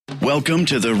Welcome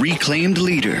to The Reclaimed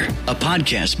Leader, a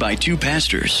podcast by two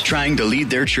pastors trying to lead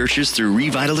their churches through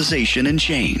revitalization and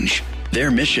change. Their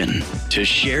mission, to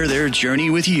share their journey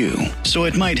with you so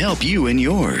it might help you in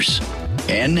yours.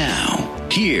 And now,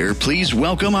 here, please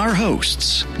welcome our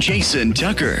hosts, Jason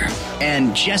Tucker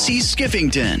and Jesse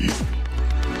Skiffington.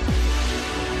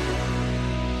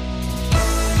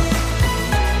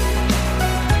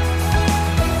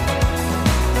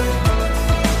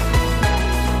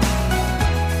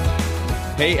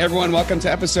 Hey everyone, welcome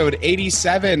to episode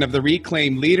 87 of The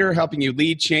Reclaimed Leader, helping you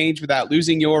lead change without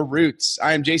losing your roots.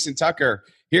 I am Jason Tucker,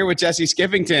 here with Jesse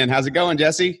Skiffington. How's it going,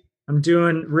 Jesse? I'm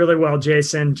doing really well,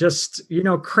 Jason. Just,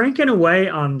 cranking away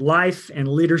on life and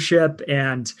leadership.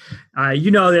 And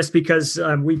you know this because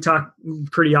we talk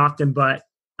pretty often, but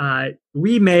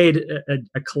we made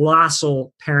a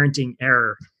colossal parenting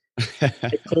error.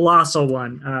 A colossal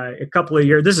one. A couple of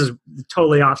years, this is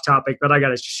totally off topic, but I got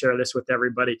to share this with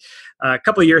everybody. A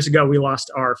couple of years ago, we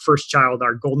lost our first child,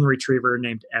 our golden retriever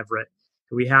named Everett,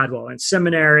 who we had while in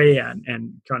seminary and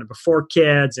kind of before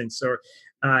kids. And so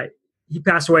he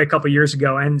passed away a couple of years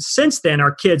ago. And since then,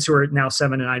 our kids, who are now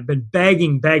 7 and 9, have been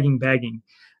begging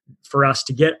for us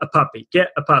to get a puppy.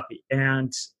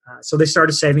 And so they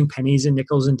started saving pennies and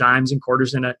nickels and dimes and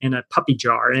quarters in a puppy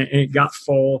jar, and it got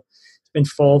full. Been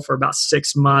full for about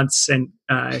 6 months. And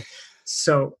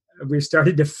so we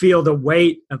started to feel the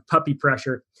weight of puppy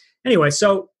pressure. Anyway,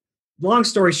 so long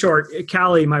story short,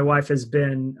 Callie, my wife, has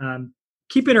been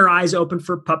keeping her eyes open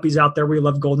for puppies out there. We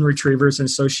love golden retrievers. And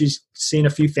so she's seen a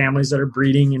few families that are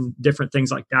breeding and different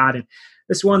things like that. And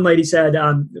this one lady said,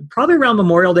 probably around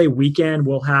Memorial Day weekend,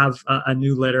 we'll have a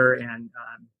new litter and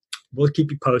we'll keep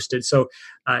you posted. So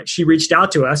she reached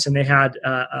out to us, and they had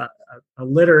a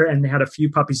litter, and they had a few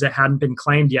puppies that hadn't been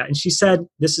claimed yet. And she said,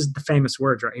 this is the famous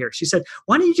words right here. She said,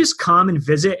 why don't you just come and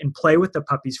visit and play with the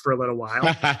puppies for a little while?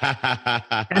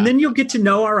 And then you'll get to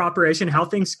know our operation, how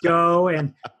things go.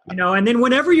 And, and then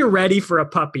whenever you're ready for a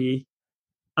puppy,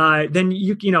 then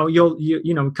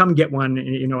you'll come get one,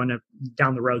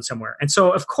 down the road somewhere. And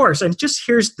so, of course, and just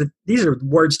these are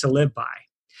words to live by.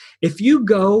 If you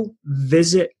go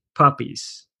visit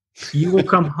puppies, you will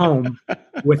come home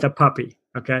with a puppy.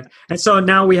 Okay. And so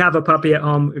now we have a puppy at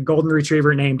home, a golden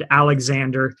retriever named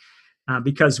Alexander,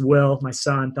 because Will, my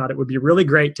son, thought it would be really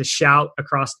great to shout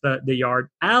across the yard,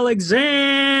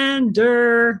 Alexander.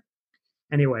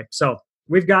 Anyway, so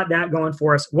we've got that going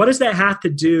for us. What does that have to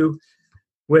do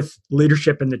with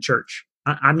leadership in the church?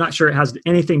 I'm not sure it has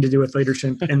anything to do with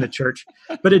leadership in the church,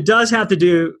 but it does have to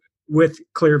do with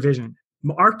clear vision.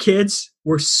 Our kids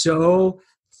were so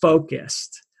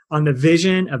focused on the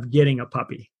vision of getting a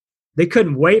puppy. They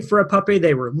couldn't wait for a puppy.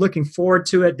 They were looking forward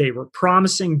to it. They were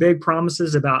promising big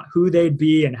promises about who they'd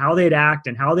be and how they'd act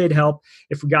and how they'd help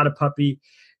if we got a puppy.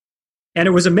 And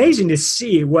it was amazing to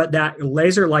see what that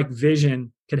laser-like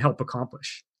vision could help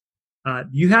accomplish.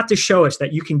 You have to show us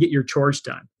that you can get your chores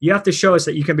done. You have to show us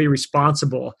that you can be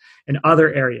responsible in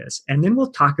other areas. And then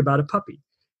we'll talk about a puppy.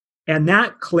 And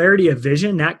that clarity of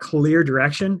vision, that clear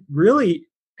direction, really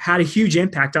had a huge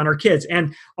impact on our kids.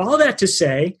 And all that to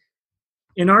say,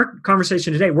 in our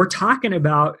conversation today, we're talking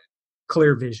about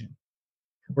clear vision.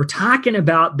 We're talking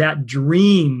about that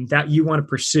dream that you want to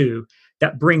pursue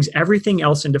that brings everything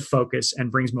else into focus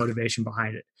and brings motivation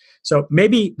behind it. So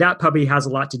maybe that puppy has a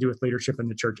lot to do with leadership in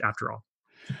the church after all.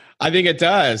 I think it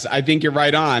does. I think you're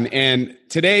right on. And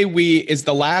today is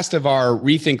the last of our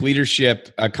ReThink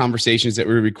leadership conversations that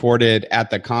we recorded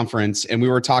at the conference. And we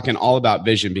were talking all about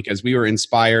vision because we were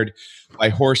inspired by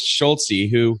Horst Schulze,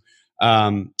 who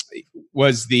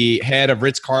was the head of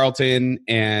Ritz-Carlton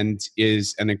and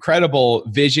is an incredible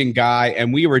vision guy.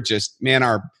 And we were just,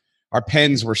 our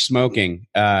pens were smoking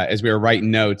as we were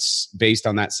writing notes based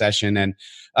on that session. And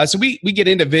so we get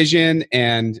into vision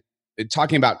and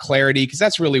talking about clarity, because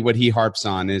that's really what he harps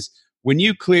on, is when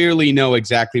you clearly know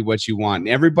exactly what you want and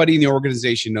everybody in the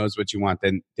organization knows what you want,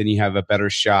 then you have a better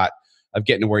shot of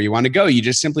getting to where you want to go. You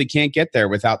just simply can't get there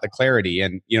without the clarity.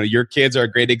 And, your kids are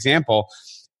a great example.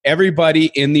 Everybody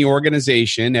in the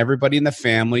organization, everybody in the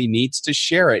family needs to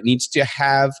share it, needs to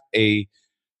have a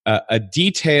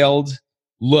detailed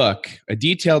look, a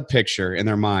detailed picture in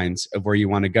their minds of where you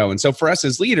want to go. And so for us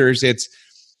as leaders, it's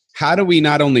how do we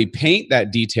not only paint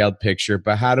that detailed picture,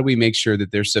 but how do we make sure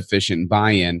that there's sufficient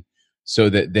buy-in so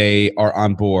that they are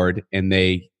on board and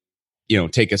they,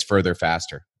 take us further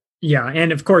faster? Yeah.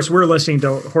 And of course, we're listening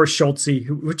to Horst Schulze,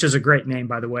 which is a great name,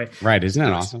 by the way. Right. Isn't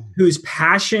that awesome? Whose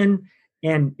passion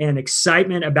and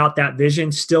excitement about that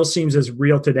vision still seems as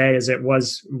real today as it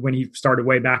was when he started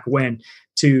way back when,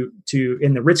 to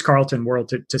in the Ritz-Carlton world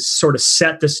to sort of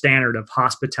set the standard of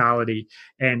hospitality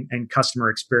and customer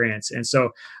experience. And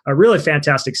so really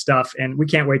fantastic stuff. And we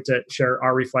can't wait to share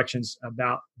our reflections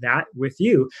about that with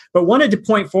you. But wanted to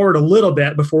point forward a little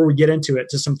bit before we get into it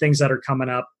to some things that are coming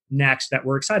up next that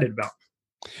we're excited about.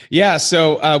 Yeah,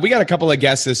 so we got a couple of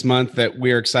guests this month that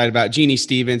we're excited about. Jeannie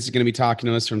Stevens is going to be talking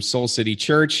to us from Soul City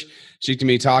Church. She's going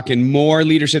to be talking more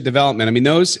leadership development. I mean,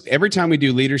 every time we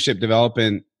do leadership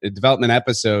development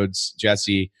episodes,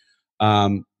 Jesse,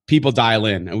 people dial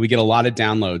in, and we get a lot of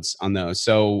downloads on those.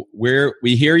 So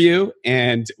we hear you,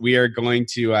 and we are going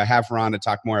to have her on to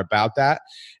talk more about that.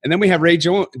 And then we have Ray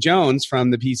Jones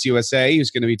from the PCUSA, who's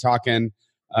going to be talking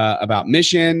about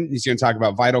mission. He's going to talk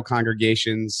about vital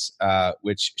congregations,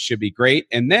 which should be great.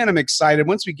 And then I'm excited,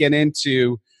 once we get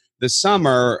into the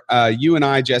summer, you and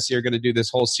I, Jesse, are going to do this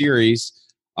whole series,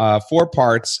 4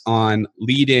 parts on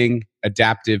leading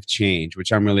adaptive change,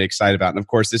 which I'm really excited about. And of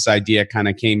course, this idea kind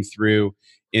of came through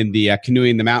in the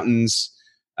Canoeing the Mountains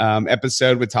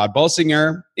episode with Todd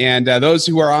Bolsinger. And those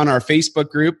who are on our Facebook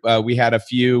group, we had a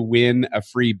few win a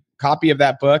free copy of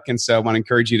that book. And so I want to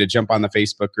encourage you to jump on the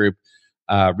Facebook group,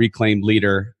 Reclaimed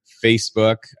Leader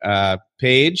Facebook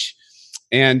page.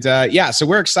 And so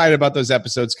we're excited about those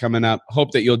episodes coming up.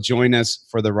 Hope that you'll join us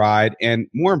for the ride. And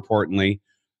more importantly,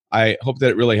 I hope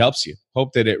that it really helps you.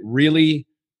 Hope that it really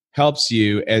helps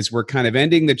you as we're kind of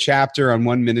ending the chapter on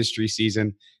one ministry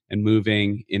season and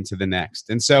moving into the next.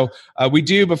 And so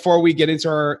before we get into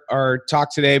our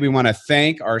talk today, we want to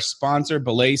thank our sponsor,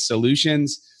 Belay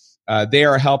Solutions. They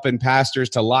are helping pastors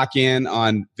to lock in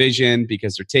on vision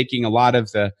because they're taking a lot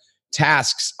of the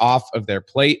tasks off of their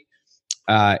plate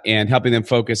and helping them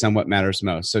focus on what matters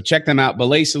most. So check them out,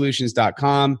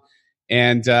 belaysolutions.com.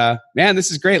 And man,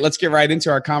 this is great. Let's get right into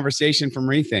our conversation from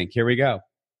ReThink. Here we go.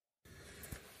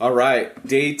 All right.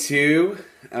 Day 2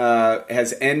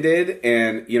 has ended,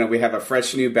 and we have a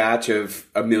fresh new batch of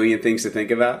a million things to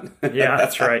think about. Yeah,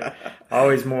 that's right.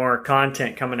 Always more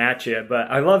content coming at you.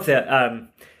 But I love that.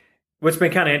 What's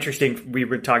been kind of interesting, we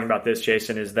were talking about this,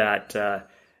 Jason, is that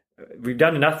we've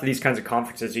done enough of these kinds of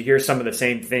conferences. You hear some of the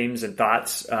same themes and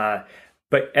thoughts,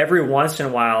 but every once in a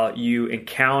while you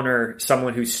encounter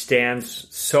someone who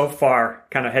stands so far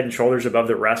kind of head and shoulders above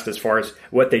the rest as far as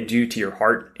what they do to your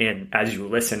heart and as you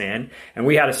listen in. And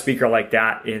we had a speaker like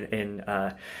that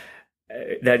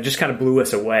that just kind of blew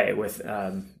us away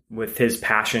with his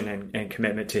passion and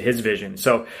commitment to his vision.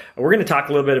 So we're going to talk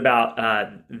a little bit about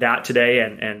that today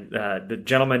and the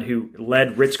gentleman who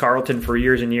led Ritz-Carlton for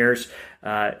years and years,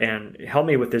 and help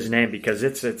me with his name because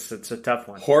it's a tough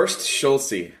one. Horst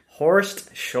Schulze.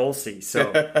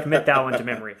 So commit that one to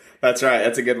memory. That's right.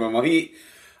 That's a good one. Well, he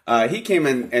came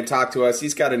in and talked to us.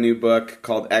 He's got a new book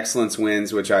called Excellence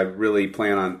Wins, which I really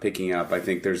plan on picking up. I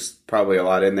think there's probably a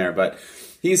lot in there, but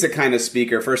he's the kind of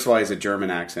speaker. First of all, he has a German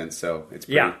accent, so it's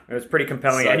pretty, it was pretty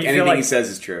compelling. And anything he says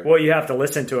is true. Well, you have to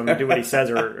listen to him and do what he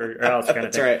says, or else kind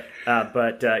of thing. That's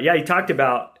right. But he talked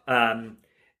about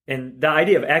and the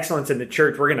idea of excellence in the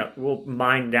church. We'll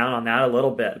mine down on that a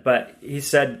little bit, but he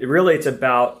said really it's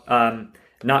about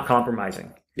not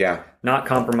compromising. Yeah, not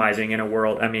compromising in a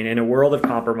world. I mean, in a world of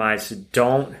compromise,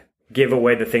 don't give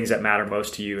away the things that matter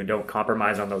most to you and don't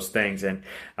compromise on those things. And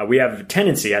we have a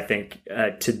tendency, I think,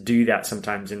 to do that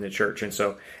sometimes in the church. And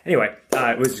so anyway,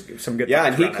 it was some good. Yeah,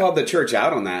 and he called the church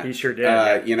out on that. He sure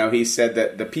did. He said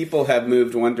that the people have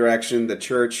moved one direction. The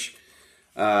church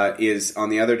is on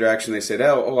the other direction. They said,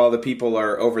 oh, well, the people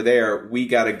are over there. We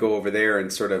got to go over there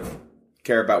and sort of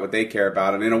care about what they care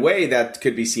about. And in a way that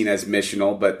could be seen as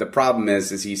missional. But the problem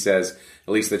is, as he says,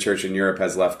 at least the church in Europe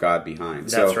has left God behind.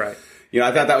 That's right.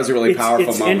 I thought that was a really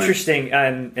powerful moment. It's interesting,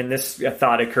 and this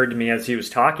thought occurred to me as he was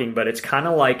talking, but it's kind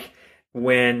of like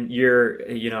when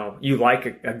you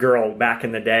like a girl back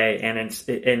in the day,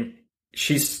 and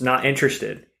she's not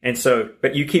interested, and so,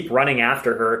 but you keep running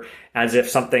after her as if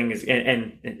something is,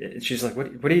 and she's like,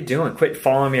 "What are you doing? Quit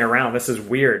following me around. This is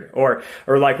weird." Or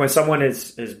like when someone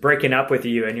is breaking up with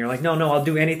you, and you're like, "No, I'll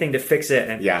do anything to fix it."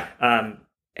 And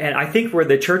and I think where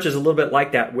the church is a little bit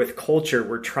like that with culture,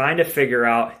 we're trying to figure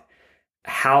out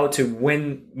how to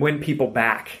win people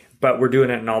back, but we're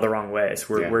doing it in all the wrong ways.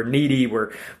 We're needy.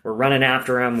 We're running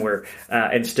after them. We're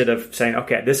instead of saying,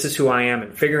 okay, this is who I am,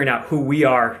 and figuring out who we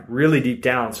are really deep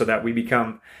down, so that we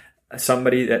become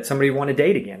somebody want to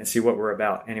date again and see what we're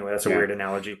about. Anyway, that's a weird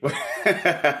analogy.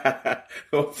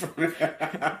 Well,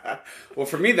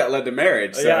 for me, that led to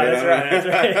marriage. So, that's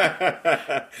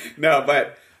right. No,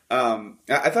 but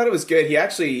I thought it was good. He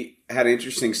actually had an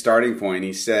interesting starting point.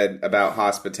 He said about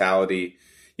hospitality.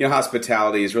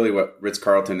 Hospitality is really what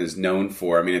Ritz-Carlton is known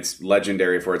for. I mean, it's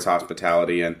legendary for its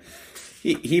hospitality. And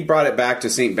He brought it back to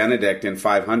Saint Benedict in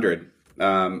 500,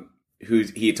 who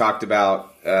he talked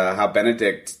about how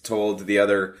Benedict told the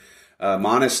other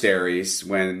monasteries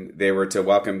when they were to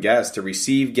welcome guests to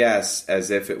receive guests as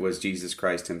if it was Jesus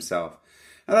Christ himself.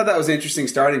 I thought that was an interesting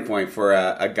starting point for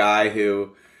a guy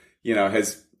who,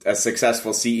 has a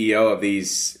successful CEO of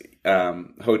these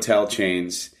hotel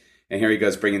chains. And here he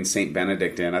goes bringing Saint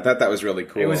Benedict in. I thought that was really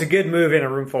cool. It was a good move in a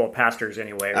room full of pastors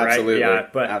anyway, right? Absolutely. Yeah,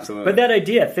 Absolutely. But that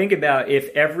idea, think about if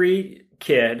every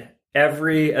kid,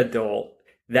 every adult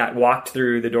that walked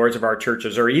through the doors of our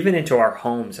churches or even into our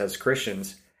homes as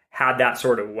Christians had that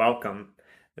sort of welcome,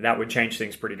 that would change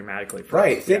things pretty dramatically for us.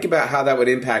 Right. Think about how that would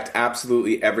impact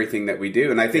absolutely everything that we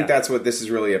do. And I think that's what this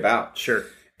is really about. Sure.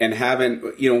 And having,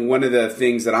 one of the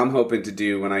things that I'm hoping to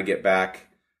do when I get back,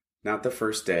 not the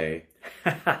first day,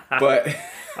 but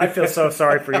I feel so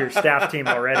sorry for your staff team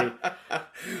already.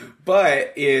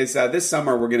 But is this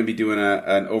summer we're going to be doing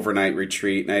an overnight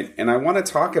retreat. And I want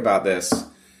to talk about this.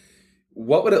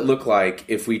 What would it look like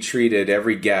if we treated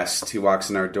every guest who walks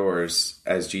in our doors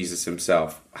as Jesus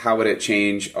himself? How would it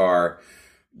change our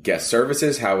guest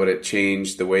services? How would it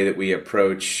change the way that we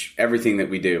approach everything that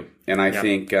we do? And I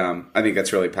think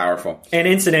that's really powerful. And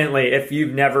incidentally, if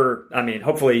you've never,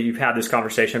 hopefully you've had this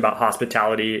conversation about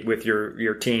hospitality with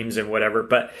your teams and whatever,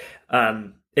 but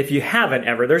if you haven't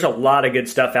ever, there's a lot of good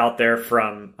stuff out there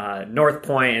from North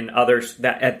Point and others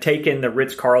that have taken the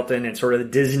Ritz-Carlton and sort of the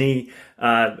Disney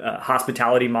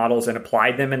hospitality models and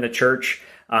applied them in the church,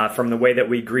 from the way that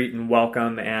we greet and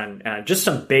welcome and just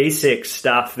some basic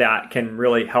stuff that can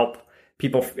really help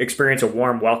people experience a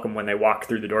warm welcome when they walk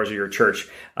through the doors of your church.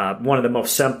 One of the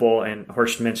most simple, and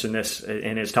Horst mentioned this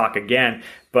in his talk again,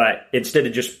 but instead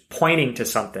of just pointing to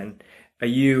something,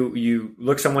 you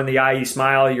look someone in the eye, you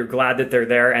smile, you're glad that they're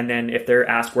there, and then if they're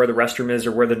asked where the restroom is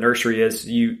or where the nursery is,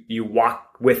 you walk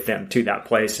with them to that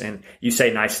place and you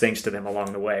say nice things to them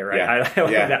along the way, right? Yeah. I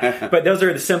like that. But those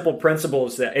are the simple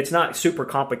principles that it's not super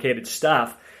complicated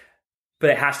stuff, but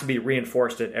it has to be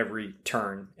reinforced at every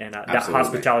turn and that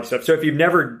hospitality stuff. So if you've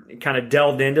never kind of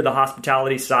delved into the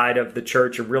hospitality side of the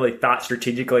church or really thought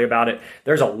strategically about it,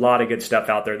 there's a lot of good stuff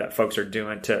out there that folks are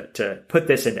doing to put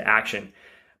this into action.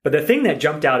 But the thing that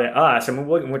jumped out at us, and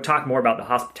we'll talk more about the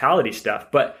hospitality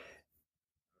stuff, but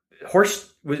Horst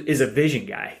is a vision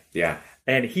guy. Yeah.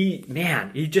 And he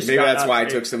just maybe that's why I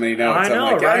took so many notes. I know,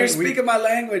 I'm like, right? You're speaking my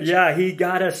language. Yeah, he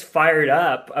got us fired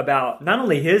up about not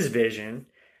only his vision,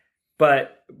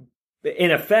 but in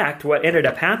effect, what ended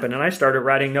up happening, I started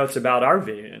writing notes about our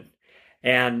vision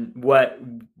and what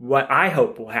I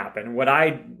hope will happen, what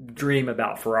I dream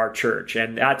about for our church.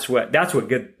 And that's what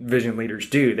good vision leaders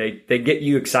do. They get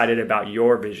you excited about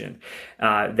your vision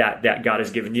that God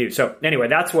has given you. So anyway,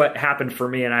 that's what happened for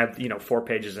me. And I have 4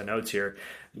 pages of notes here,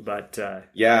 but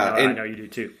I know you do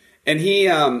too. And he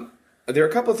there are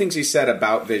a couple of things he said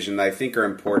about vision that I think are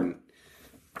important.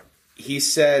 He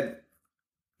said,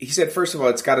 first of all,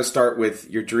 it's got to start with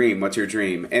your dream. What's your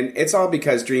dream? And it's all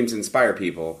because dreams inspire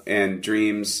people and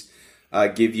dreams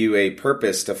give you a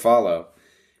purpose to follow.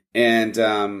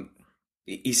 And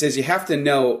he says you have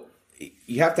to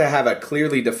have a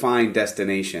clearly defined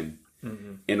destination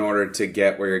in order to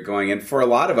get where you're going. And for a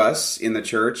lot of us in the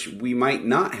church, we might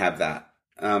not have that.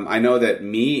 I know that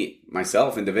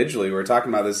myself individually, we were talking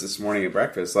about this morning at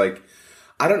breakfast. Like,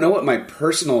 I don't know what my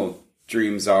personal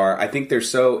dreams are. I think they're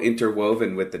so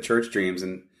interwoven with the church dreams,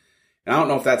 and I don't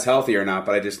know if that's healthy or not,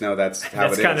 but I just know that's how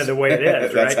it is. That's kind of the way it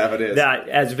is, That's right? how it is. That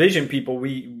as vision people,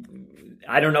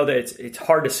 I don't know that it's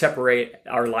hard to separate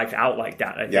our life out like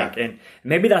that, I think. And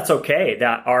maybe that's okay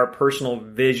that our personal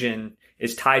vision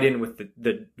is tied in with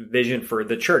the vision for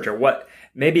the church, or what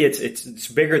maybe it's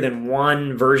bigger than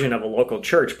one version of a local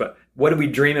church, but what do we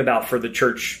dream about for the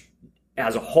church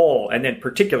as a whole? And then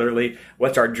particularly,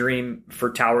 what's our dream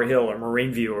for Tower Hill or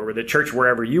Marine View or the church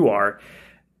wherever you are,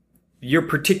 your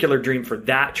particular dream for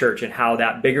that church, and how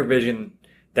that bigger vision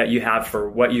that you have for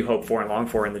what you hope for and long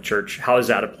for in the church, how does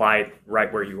that apply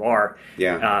right where you are?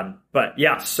 Yeah. But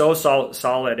yeah, so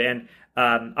solid. And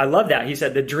I love that. He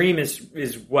said the dream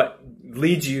is what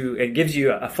leads you and gives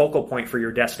you a focal point for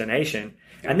your destination.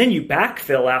 And then you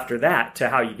backfill after that to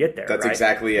how you get there. That's right?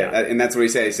 exactly it. And that's what he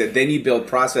said. He said, then you build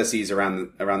processes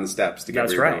around the steps to get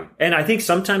where you're going. And I think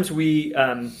sometimes we,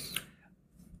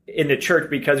 in the church,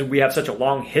 because we have such a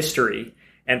long history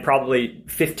and probably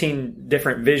 15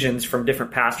 different visions from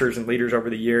different pastors and leaders over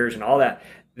the years and all that,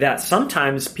 that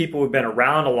sometimes people who've been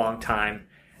around a long time,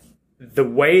 the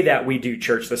way that we do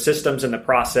church, the systems and the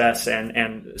process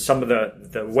and some of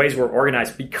the ways we're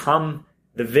organized become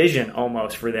the vision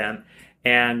almost for them.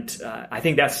 And I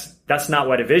think that's not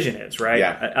what a vision is, right?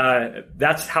 Yeah.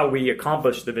 That's how we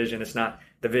accomplish the vision. It's not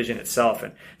the vision itself.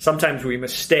 And sometimes we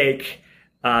mistake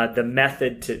the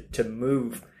method to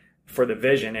move for the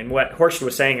vision. And what Horst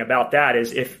was saying about that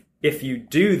is if you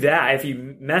do that, if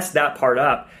you mess that part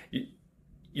up,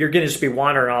 you're going to just be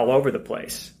wandering all over the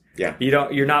place. Yeah.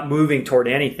 You're not moving toward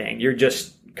anything. You're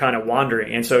just kind of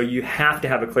wandering. And so you have to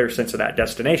have a clear sense of that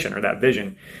destination or that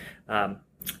vision.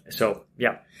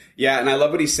 Yeah, and I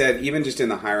love what he said, even just in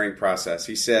the hiring process.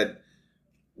 He said,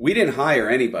 we didn't hire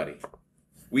anybody.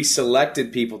 We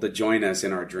selected people to join us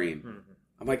in our dream. Mm-hmm.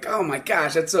 I'm like, oh my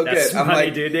gosh, that's so that's good. I'm funny,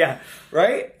 like, dude, yeah.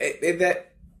 Right?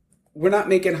 That we're not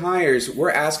making hires.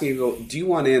 We're asking you, do you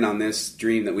want in on this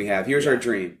dream that we have? Here's our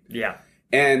dream. Yeah.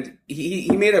 And he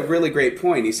made a really great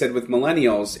point. He said with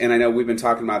millennials, and I know we've been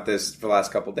talking about this for the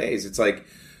last couple of days, it's like,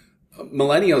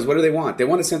 millennials, what do they want? They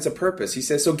want a sense of purpose. He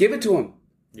says, so give it to them.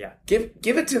 Yeah. Give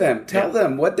it to them. Tell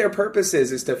them what their purpose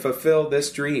is to fulfill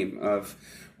this dream of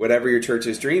whatever your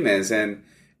church's dream is, and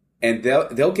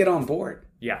they'll get on board.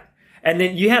 Yeah. And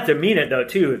then you have to mean it though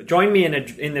too. Join me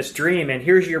in this dream, and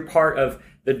here's your part of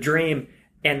the dream,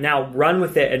 and now run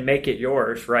with it and make it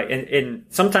yours, right? And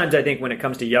sometimes I think when it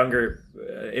comes to younger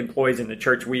employees in the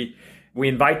church, we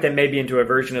invite them maybe into a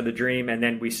version of the dream, and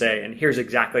then we say, and here's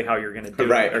exactly how you're going to do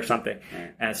it or something.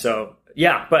 Right. And so,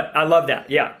 yeah, but I love that.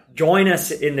 Yeah. Join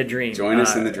us in the dream. Join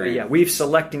us in the dream. Yeah. We've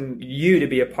selecting you to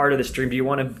be a part of this dream. Do you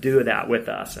want to do that with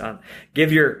us?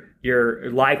 Give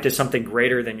your life to something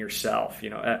greater than yourself.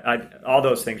 All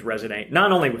those things resonate,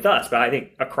 not only with us, but I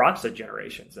think across the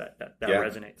generations that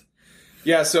resonates.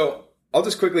 Yeah. So I'll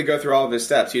just quickly go through all of his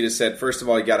steps. He just said, first of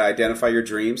all, you got to identify your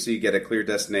dream so you get a clear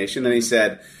destination. Then he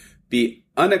said, be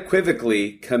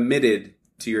unequivocally committed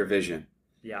to your vision.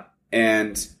 Yeah.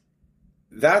 And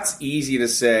that's easy to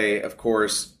say, of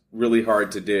course, really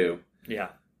hard to do. Yeah.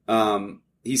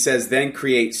 He says, then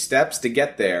create steps to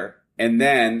get there, and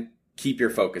then keep your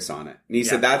focus on it. And he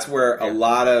said that's where a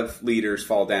lot of leaders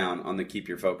fall down on the keep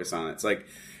your focus on it. It's like,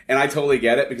 and I totally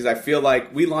get it, because I feel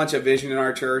like we launch a vision in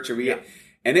our church,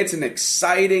 and it's an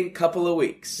exciting couple of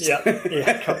weeks. Yeah,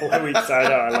 a couple of weeks. I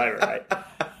know, I like it, right?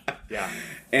 Yeah.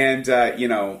 And,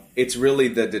 it's really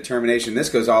the determination. This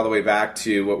goes all the way back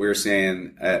to what we were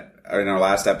saying in our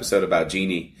last episode about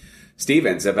Jeannie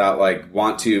Stevens, about like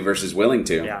want to versus willing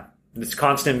to. Yeah. It's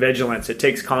constant vigilance. It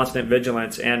takes constant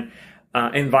vigilance and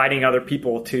inviting other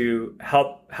people to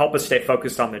help us stay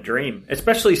focused on the dream,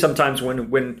 especially sometimes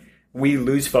when we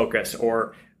lose focus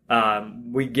or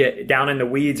we get down in the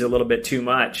weeds a little bit too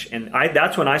much. And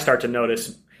that's when I start to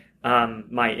notice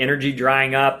my energy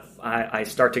drying up. I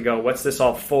start to go, what's this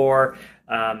all for?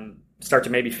 Start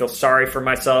to maybe feel sorry for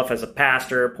myself as a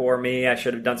pastor. Poor me. I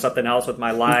should have done something else with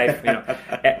my life.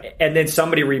 And then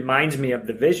somebody reminds me of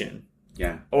the vision.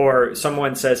 Yeah. Or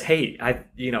someone says, hey,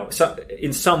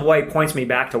 in some way points me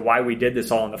back to why we did this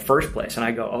all in the first place. And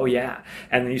I go, oh yeah.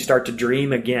 And then you start to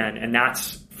dream again. And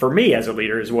that's, for me as a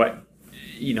leader, is what,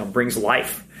 brings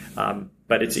life.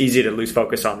 But it's easy to lose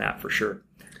focus on that for sure.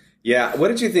 Yeah. What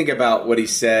did you think about what he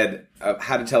said,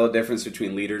 how to tell the difference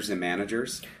between leaders and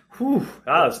managers? Whew,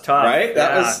 that was tough. Right?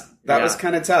 That was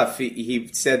kind of tough. He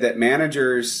said that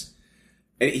managers,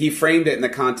 he framed it in the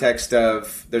context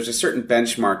of there's a certain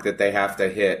benchmark that they have to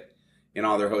hit in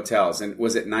all their hotels. And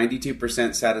was it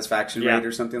 92% satisfaction rate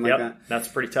or something like that? That's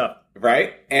pretty tough.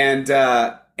 Right? And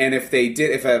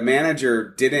if a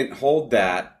manager didn't hold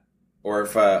that, or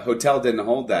if a hotel didn't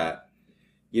hold that,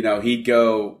 he'd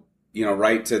go,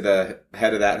 right to the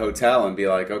head of that hotel and be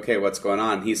like, okay, what's going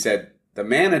on? He said the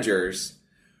managers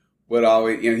would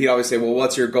always, he'd always say, well,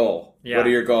 what's your goal? Yeah. What are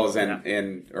your goals?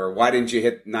 Or why didn't you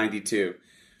hit 92?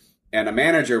 And a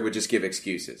manager would just give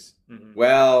excuses. Mm-hmm.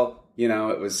 Well,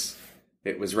 it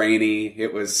was rainy,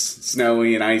 it was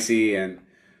snowy and icy, and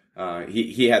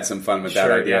he had some fun with that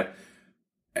idea.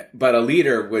 Yeah. But a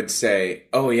leader would say,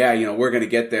 oh yeah, we're going to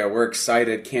get there. We're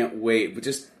excited. Can't wait. But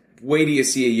just wait till you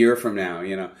see a year from now,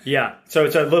 Yeah. So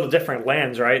it's a little different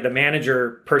lens, right? The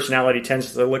manager personality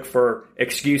tends to look for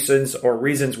excuses or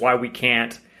reasons why we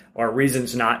can't or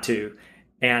reasons not to.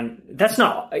 And that's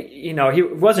not, he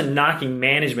wasn't knocking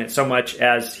management so much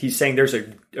as he's saying there's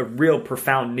a real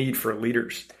profound need for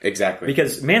leaders. Exactly.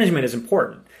 Because management is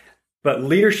important, but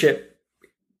leadership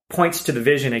points to the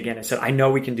vision again and said, I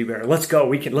know we can do better. Let's go.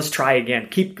 Let's try again.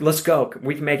 Let's go.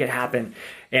 We can make it happen.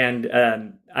 And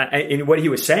in what he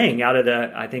was saying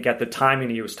I think at the time,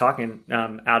 and he was talking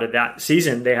out of that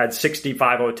season, they had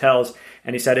 65 hotels.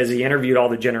 And he said, as he interviewed all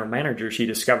the general managers, he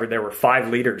discovered there were 5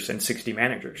 leaders and 60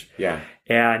 managers. Yeah.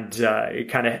 And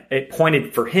it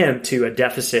pointed for him to a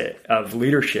deficit of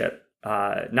leadership,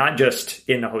 not just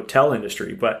in the hotel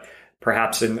industry, but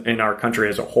perhaps in our country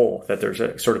as a whole, that there's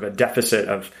a sort of a deficit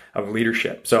of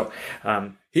leadership. So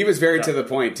he was very to the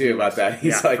point too about that.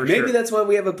 He's like, maybe that's why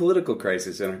we have a political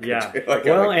crisis in our country.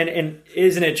 Yeah. And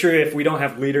isn't it true, if we don't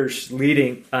have leaders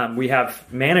leading, we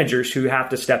have managers who have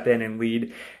to step in and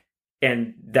lead,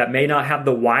 and that may not have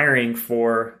the wiring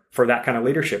for that kind of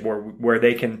leadership where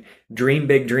they can dream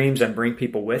big dreams and bring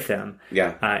people with them.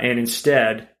 Yeah. And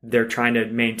instead they're trying to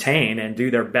maintain and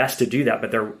do their best to do that.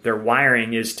 But their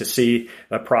wiring is to see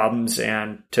the problems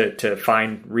and to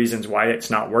find reasons why it's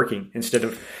not working instead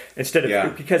of,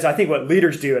 because I think what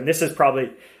leaders do, and this is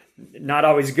probably not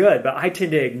always good, but I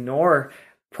tend to ignore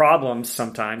problems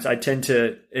sometimes. I tend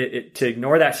to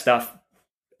ignore that stuff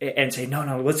and say,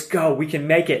 no, let's go. We can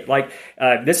make it. Like,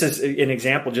 this is an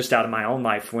example just out of my own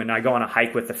life. When I go on a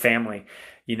hike with the family,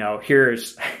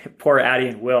 here's poor Addie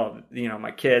and Will, my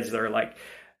kids, they're like,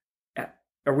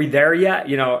 are we there yet?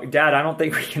 Dad, I don't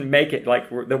think we can make it.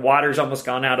 Like, the water's almost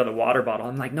gone out of the water bottle.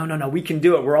 I'm like, no, we can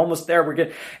do it. We're almost there. We're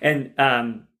good.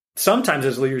 And sometimes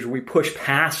as leaders, we push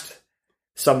past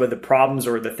some of the problems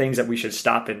or the things that we should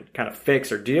stop and kind of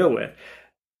fix or deal with.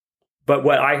 But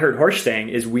what I heard Horst saying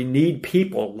is we need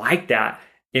people like that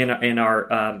in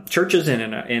our churches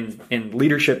and in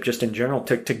leadership just in general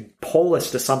to pull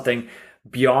us to something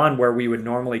beyond where we would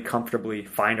normally comfortably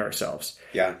find ourselves.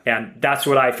 Yeah. And that's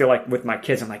what I feel like with my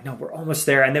kids. I'm like, no, we're almost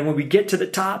there. And then when we get to the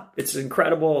top, it's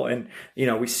incredible. And,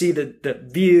 we see the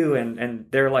view and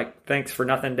they're like, thanks for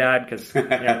nothing, Dad. Cause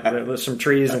there's some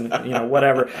trees and,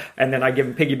 whatever. And then I give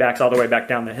them piggybacks all the way back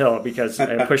down the hill because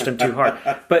I pushed them too hard.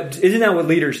 But isn't that what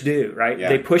leaders do, right? Yeah.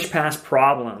 They push past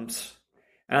problems.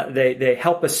 They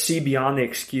help us see beyond the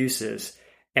excuses.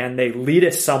 And they lead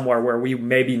us somewhere where we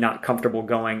may be not comfortable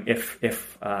going if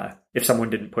someone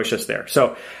didn't push us there.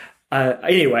 So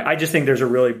anyway, I just think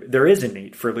there is a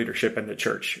need for leadership in the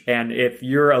church. And if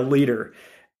you're a leader,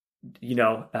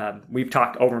 we've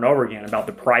talked over and over again about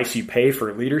the price you pay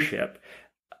for leadership.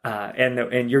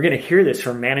 And you're going to hear this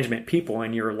from management people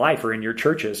in your life or in your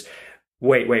churches.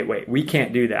 Wait, we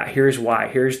can't do that. Here's why.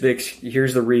 Here's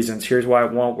the reasons. Here's why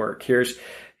it won't work.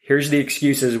 Here's the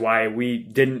excuses why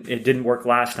it didn't work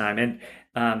last time.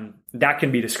 And that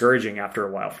can be discouraging after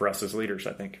a while for us as leaders,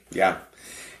 I think. Yeah.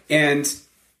 And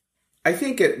I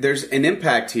think there's an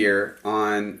impact here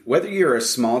on whether you're a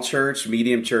small church,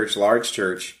 medium church, large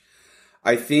church.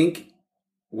 I think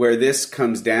where this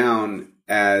comes down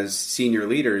as senior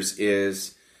leaders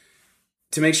is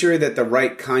to make sure that the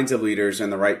right kinds of leaders are in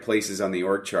the right places on the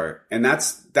org chart. And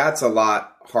that's a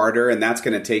lot harder, and that's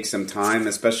going to take some time,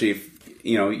 especially if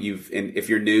if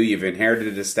you're new, you've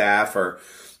inherited a staff, or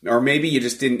maybe you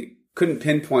just couldn't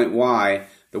pinpoint why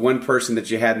the one person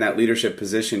that you had in that leadership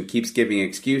position keeps giving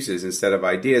excuses instead of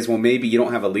ideas. Well, maybe you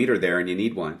don't have a leader there and you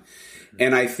need one.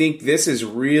 And I think this is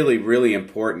really, really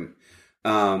important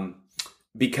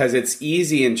because it's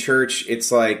easy in church.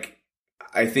 It's like,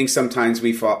 I think sometimes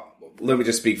we fall. Let me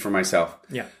just speak for myself.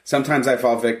 Yeah. Sometimes I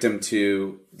fall victim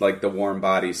to like the warm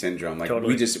body syndrome. Like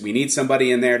totally. We need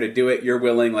somebody in there to do it. You're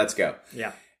willing. Let's go.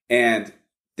 Yeah. And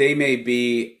it may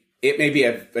be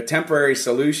a temporary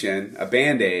solution, a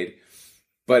Band-Aid,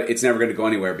 but it's never going to go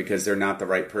anywhere because they're not the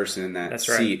right person in that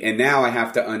seat. Right. And now I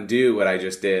have to undo what I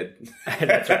just did.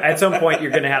 That's right. At some point,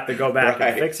 you're going to have to go back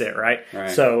and fix it, right?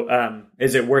 So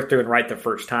is it worth doing right the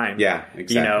first time? Yeah,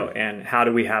 exactly. And how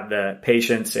do we have the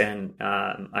patience and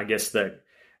I guess the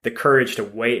courage to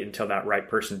wait until that right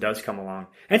person does come along?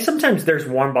 And sometimes there's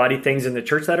warm body things in the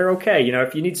church that are okay.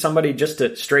 If you need somebody just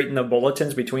to straighten the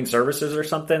bulletins between services or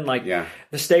something,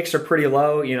 the stakes are pretty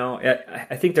low.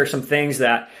 I think there's some things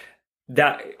that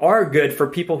are good for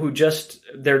people who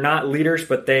they're not leaders,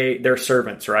 but they're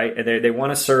servants, right? They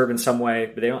want to serve in some way,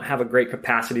 but they don't have a great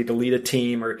capacity to lead a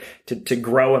team or to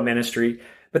grow a ministry.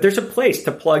 But there's a place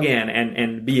to plug in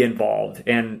and be involved.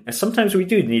 And sometimes we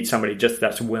do need somebody just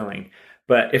that's willing.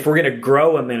 But if we're going to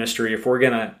grow a ministry, if we're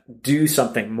going to do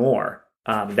something more,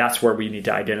 that's where we need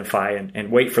to identify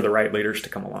and wait for the right leaders to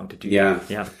come along to do that.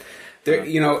 Yeah.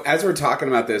 There, as we're talking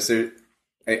about this,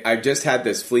 I just had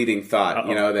this fleeting thought,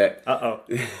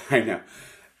 I know.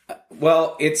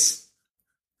 Well, it's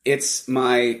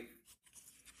my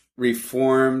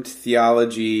Reformed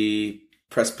theology,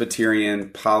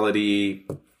 Presbyterian polity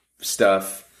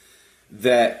stuff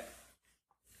that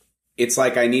it's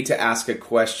like I need to ask a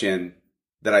question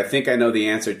that I think I know the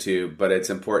answer to, but it's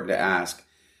important to ask.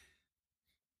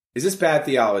 Is this bad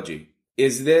theology?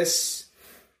 Is this...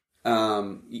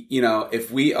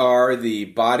 if we are the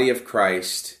body of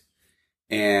Christ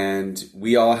and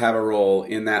we all have a role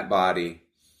in that body,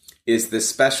 is the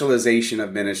specialization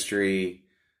of ministry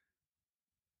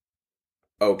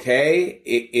okay?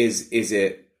 Is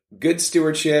it good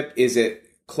stewardship? Is it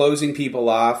closing people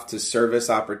off to service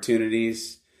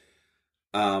opportunities?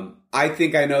 I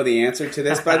think I know the answer to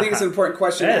this, but I think it's an important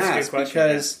question to ask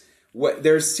because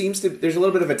there's a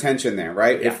little bit of a tension there,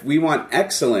 right? Yeah. If we want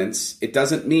excellence, it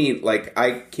doesn't mean like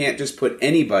I can't just put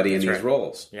anybody in these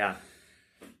roles. Yeah.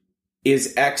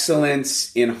 Is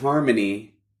excellence in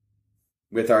harmony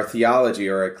with our theology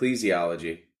or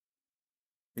ecclesiology?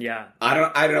 Yeah. I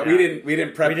don't know. Yeah. We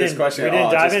didn't prep this question at all.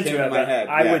 We didn't dive into it. In my head.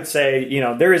 I would say,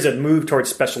 there is a move towards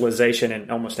specialization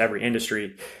in almost every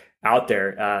industry out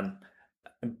there.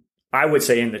 I would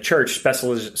say in the church,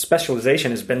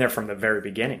 specialization has been there from the very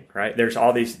beginning, right? There's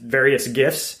all these various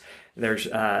gifts. There's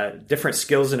different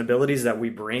skills and abilities that we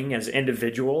bring as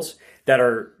individuals that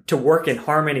are to work in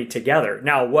harmony together.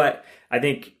 Now, what I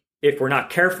think if we're not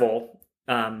careful,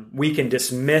 we can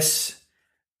dismiss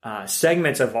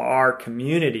segments of our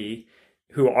community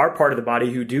who are part of the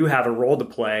body who do have a role to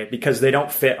play because they don't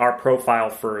fit our profile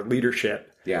for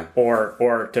leadership,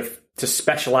 or to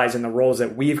specialize in the roles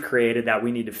that we've created that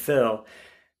we need to fill.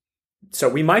 So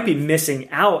we might be missing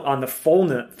out on the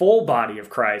full body of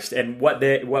Christ and what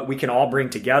we can all bring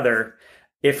together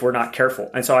if we're not careful.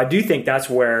 And so I do think that's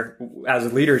where,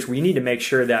 as leaders, we need to make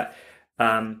sure that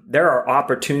there are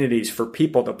opportunities for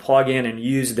people to plug in and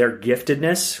use their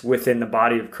giftedness within the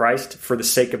body of Christ for the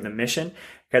sake of the mission.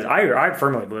 Because I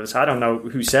firmly believe this. I don't know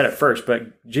who said it first,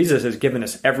 but Jesus has given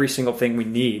us every single thing we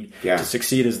need to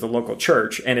succeed as the local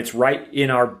church, and it's right in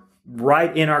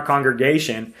our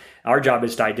congregation. Our job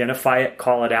is to identify it,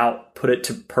 call it out, put it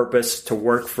to purpose to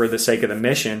work for the sake of the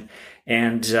mission.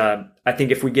 And I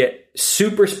think if we get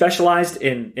super specialized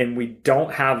and we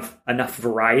don't have enough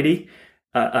variety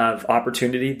of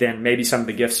opportunity, then maybe some of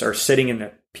the gifts are sitting in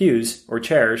the pews or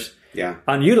chairs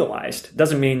unutilized.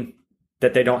 Doesn't mean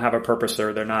that they don't have a purpose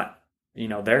or they're not,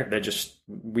 there.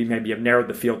 We maybe have narrowed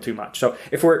the field too much. So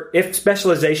if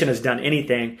specialization has done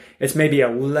anything, it's maybe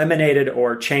eliminated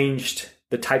or changed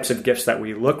the types of gifts that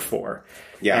we look for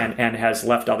and has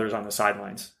left others on the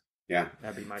sidelines. Yeah.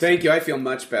 That'd be my Thank you. I feel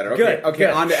much better. Okay. Good. Okay. Good.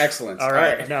 On to excellence. All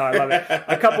right. No, I love it.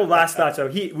 A couple last thoughts. So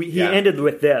he ended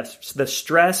with this, the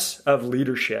stress of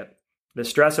leadership. The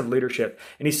stress of leadership.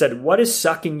 And he said, what is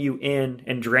sucking you in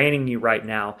and draining you right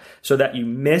now so that you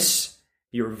miss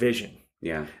your vision?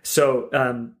 Yeah.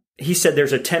 So he said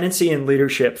there's a tendency in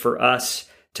leadership for us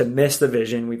to miss the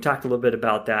vision. We've talked a little bit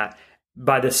about that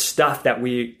by the stuff that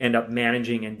we end up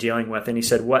managing and dealing with. And he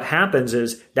said what happens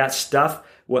is that stuff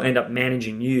will end up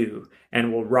managing you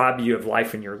and will rob you of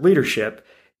life in your leadership.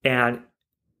 And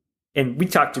we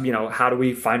talked to, how do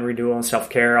we find renewal and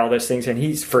self-care, all those things. And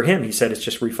he said, it's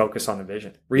just refocus on the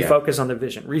vision, refocus on the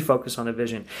vision, refocus on the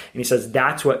vision. And he says,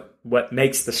 that's what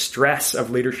makes the stress of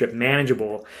leadership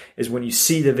manageable is when you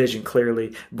see the vision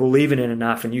clearly, believe in it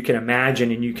enough, and you can imagine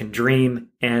and you can dream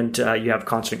and you have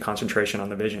constant concentration on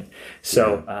the vision.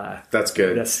 So that's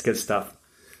good. That's good stuff.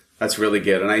 That's really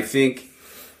good. And I think,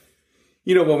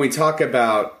 when we talk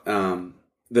about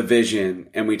the vision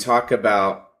and we talk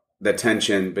about the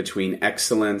tension between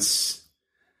excellence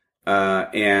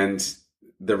and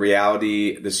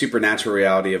the supernatural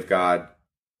reality of God.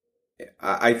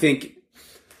 I think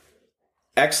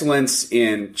excellence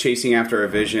in chasing after a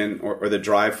vision or the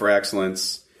drive for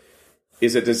excellence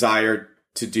is a desire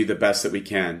to do the best that we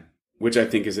can, which I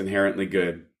think is inherently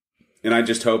good. And I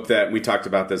just hope that we talked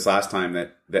about this last time,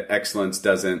 that excellence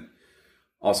doesn't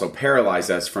also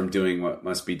paralyze us from doing what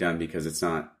must be done because it's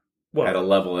not at a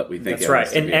level that we think that's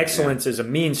right. And excellence is a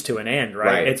means to an end,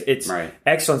 right? It's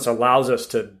excellence allows us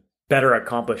to better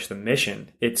accomplish the mission.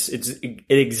 It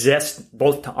exists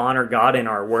both to honor God in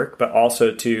our work, but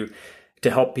also to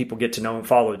help people get to know and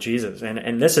follow Jesus.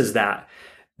 And this is that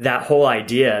whole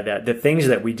idea that the things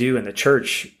that we do in the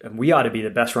church, we ought to be the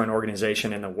best run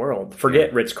organization in the world.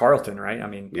 Forget Ritz-Carlton, right? I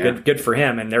mean, good for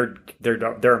him, and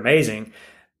they're amazing.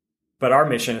 But our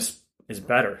mission is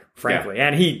better, frankly. Yeah.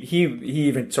 And he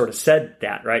even sort of said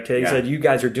that, right? He said, you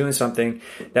guys are doing something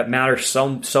that matters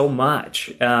so much.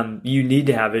 You need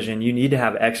to have vision. You need to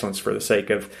have excellence for the sake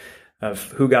of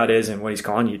who God is and what he's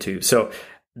calling you to. So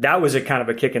that was a kind of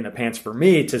a kick in the pants for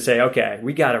me to say, okay,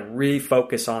 we got to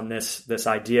refocus on this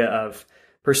idea of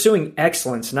pursuing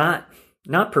excellence, not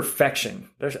perfection.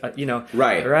 There's,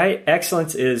 right?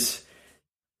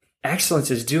 Excellence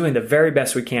is doing the very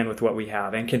best we can with what we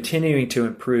have and continuing to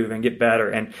improve and get better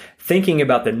and thinking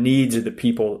about the needs of the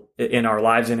people in our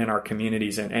lives and in our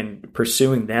communities and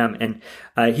pursuing them. And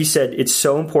he said, it's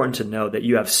so important to know that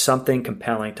you have something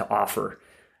compelling to offer.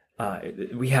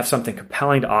 We have something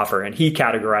compelling to offer. And he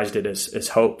categorized it as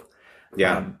hope.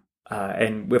 Yeah.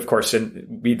 And of course,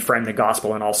 we'd frame the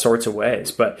gospel in all sorts of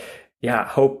ways. But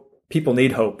hope people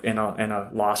need hope in a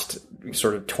lost,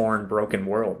 sort of torn, broken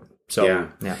world. So,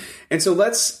 yeah. And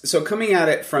so coming at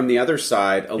it from the other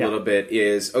side a little bit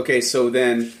is, okay, so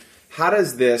then how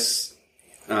does this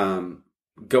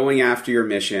going after your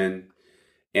mission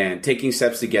and taking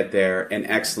steps to get there and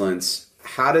excellence,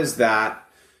 how does that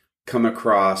come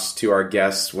across to our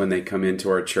guests when they come into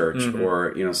our church,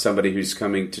 or, somebody who's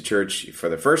coming to church for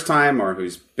the first time or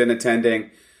who's been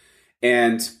attending?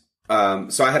 And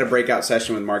so I had a breakout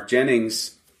session with Kevin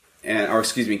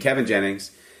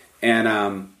Jennings,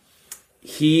 and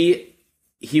he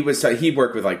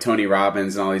worked with like Tony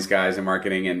Robbins and all these guys in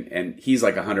marketing, and he's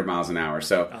like 100 miles an hour.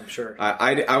 So I'm sure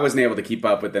I wasn't able to keep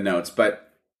up with the notes, but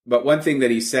one thing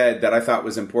that he said that I thought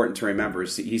was important to remember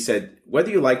is he said, whether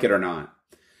you like it or not,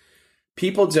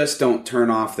 people just don't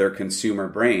turn off their consumer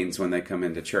brains when they come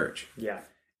into church. Yeah.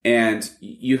 And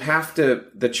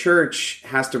the church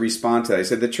has to respond to that. I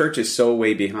said, the church is so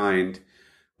way behind,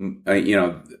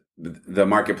 the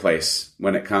marketplace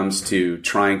when it comes to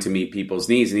trying to meet people's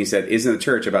needs. And he said, isn't the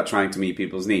church about trying to meet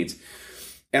people's needs?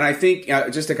 And I think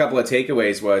just a couple of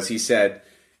takeaways was, he said,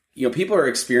 people are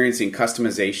experiencing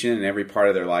customization in every part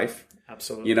of their life.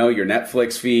 Absolutely. Your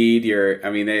Netflix feed,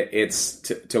 it's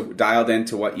to dialed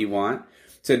into what you want.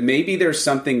 So maybe there's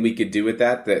something we could do with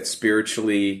that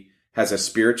spiritually has a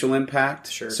spiritual impact.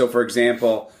 Sure. So for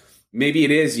example, maybe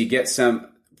it is you get some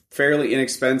fairly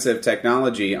inexpensive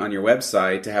technology on your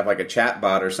website to have like a chat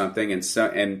bot or something.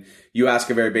 And you ask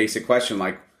a very basic question,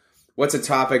 like, what's a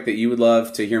topic that you would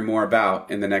love to hear more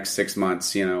about in the next 6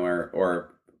 months,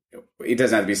 or it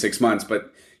doesn't have to be 6 months,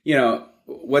 but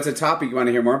what's a topic you want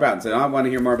to hear more about? And say, I want to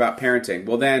hear more about parenting.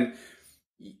 Well, then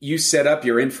you set up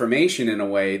your information in a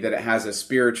way that it has a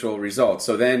spiritual result.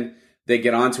 So then they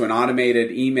get onto an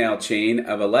automated email chain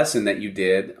of a lesson that you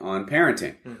did on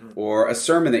parenting, or a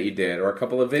sermon that you did, or a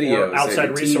couple of videos that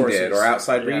your team did, or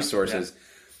outside resources,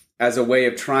 as a way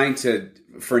of trying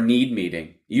for need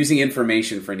meeting, using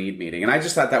information for need meeting. And I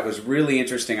just thought that was really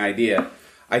interesting idea.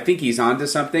 I think he's onto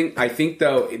something. I think,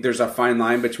 though, there's a fine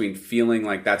line between feeling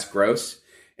like that's gross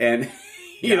and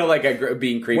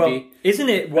being creepy. Well, isn't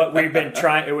it what we've been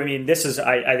trying? I mean,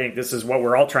 I think this is what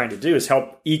we're all trying to do, is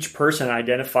help each person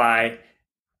identify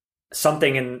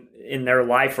something in their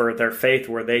life or their faith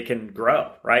where they can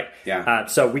grow, right? Yeah.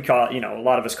 So we call it, a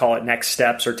lot of us call it next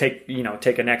steps, or take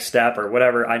a next step or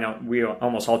whatever. I know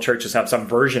almost all churches have some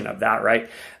version of that, right?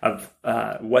 Of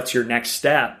what's your next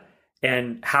step,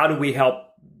 and how do we help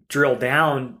drill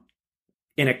down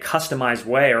in a customized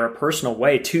way or a personal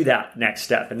way to that next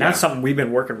step. And that's something we've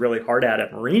been working really hard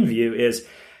at Marine View, is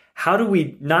how do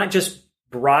we not just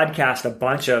broadcast a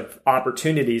bunch of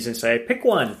opportunities and say, pick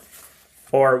one,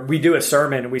 or we do a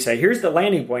sermon and we say, here's the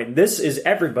landing point. This is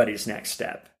everybody's next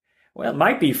step. Well, it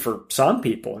might be for some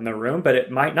people in the room, but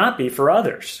it might not be for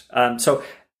others. So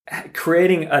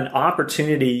creating an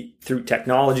opportunity through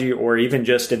technology, or even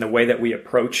just in the way that we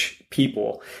approach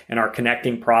people in our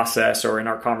connecting process or in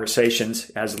our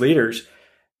conversations as leaders,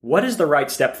 what is the right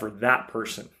step for that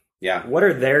person? Yeah. What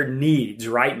are their needs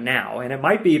right now? And it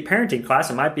might be a parenting class.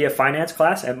 It might be a finance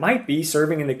class. It might be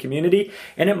serving in the community.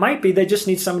 And it might be they just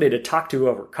need somebody to talk to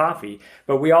over coffee.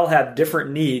 But we all have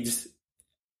different needs,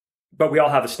 but we all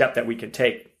have a step that we can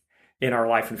take in our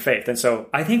life and faith. And so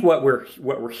I think what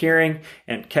we're hearing,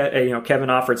 and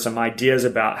Kevin offered some ideas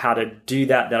about how to do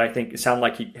that I think sound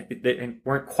like they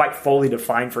weren't quite fully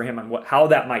defined for him on how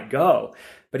that might go.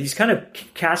 But he's kind of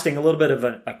casting a little bit of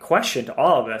a question to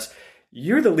all of us.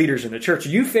 You're the leaders in the church.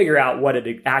 You figure out what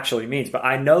it actually means. But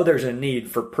I know there's a need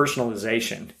for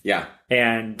personalization. Yeah.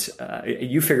 And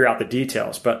you figure out the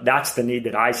details. But that's the need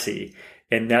that I see.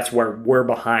 And that's where we're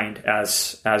behind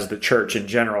as the church in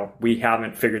general. We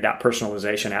haven't figured that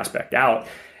personalization aspect out.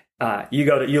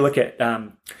 You look at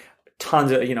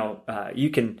tons of, you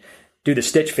can do the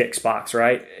Stitch Fix box,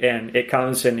 right? And it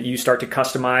comes and you start to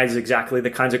customize exactly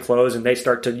the kinds of clothes, and they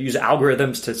start to use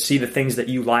algorithms to see the things that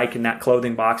you like in that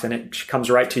clothing box, and it comes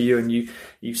right to you, and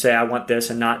you say, I want this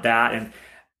and not that. And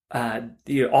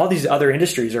all these other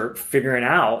industries are figuring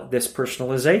out this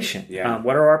personalization. Yeah.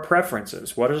 What are our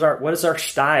preferences? What is our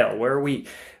style? Where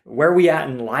are we at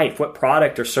in life? What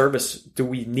product or service do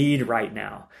we need right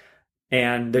now?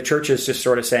 And the church is just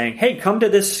sort of saying, hey, come to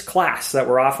this class that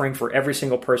we're offering for every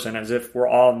single person, as if we're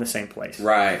all in the same place.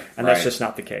 Right. And that's just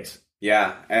not the case.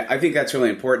 Yeah. I think that's really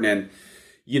important. And,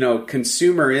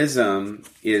 consumerism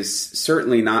is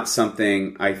certainly not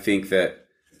something I think that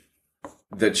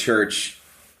the church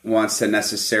wants to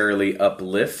necessarily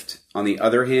uplift. On the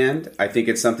other hand, I think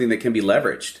it's something that can be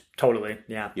leveraged. Totally.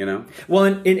 Yeah. Well,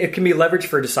 and it can be leveraged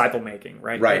for disciple making,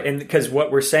 right? Right. And because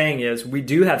what we're saying is we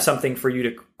do have something for you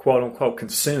to quote unquote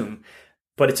consume,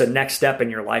 but it's a next step in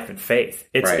your life and faith.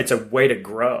 It's a way to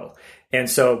grow. And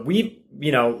so we,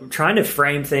 trying to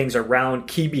frame things around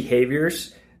key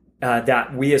behaviors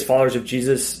that we as followers of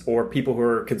Jesus or people who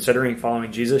are considering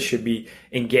following Jesus should be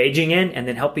engaging in, and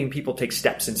then helping people take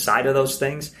steps inside of those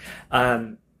things.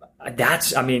 I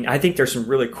think there's some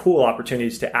really cool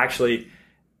opportunities to actually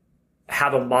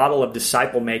have a model of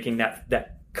disciple making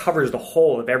that covers the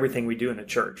whole of everything we do in the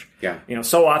church. Yeah.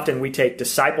 So often we take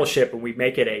discipleship and we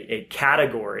make it a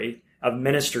category of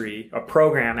ministry, a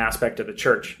program aspect of the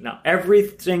church. Now,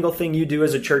 every single thing you do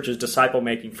as a church is disciple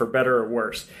making, for better or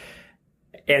worse.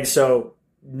 And so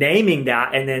naming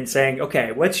that and then saying,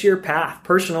 okay, what's your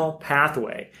personal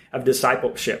pathway of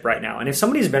discipleship right now? And if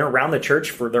somebody's been around the church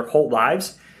for their whole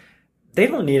lives, they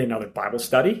don't need another Bible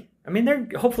study.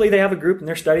 Hopefully they have a group and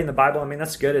they're studying the Bible.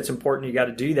 That's good. It's important. You got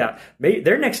to do that.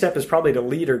 Their next step is probably to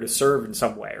lead or to serve in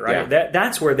some way, right? Yeah.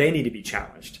 That's where they need to be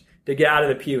challenged, to get out of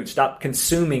the pew and stop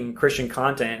consuming Christian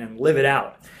content and live it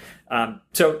out.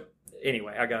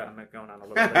 Anyway, I'm going on a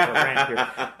little bit of a rant here,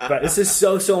 but this is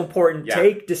so important. Yeah.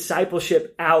 Take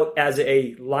discipleship out as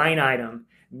a line item,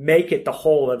 make it the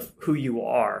whole of who you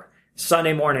are.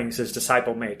 Sunday mornings is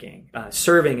disciple making,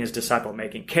 serving is disciple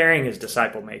making, caring is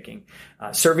disciple making,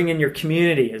 serving in your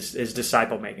community is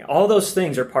disciple making. All those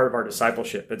things are part of our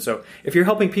discipleship. And so if you're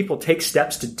helping people take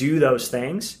steps to do those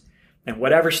things, and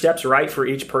whatever steps right for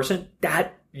each person,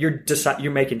 that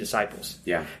you're making disciples.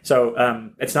 Yeah.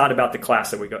 So it's not about the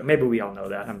class that we go. Maybe we all know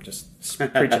that. I'm just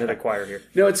preaching to the choir here.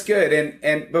 No, it's good.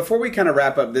 And before we kind of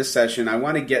wrap up this session, I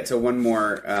want to get to one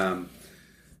more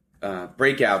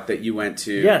breakout that you went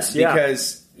to. Yes.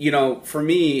 Because, for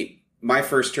me, my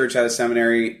first church out of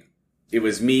seminary, it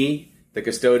was me, the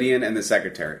custodian, and the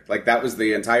secretary. Like, that was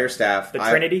the entire staff. The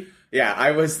Trinity? Yeah.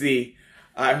 I was the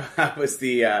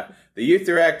youth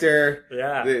director,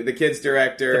 the kids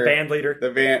director, the band leader, the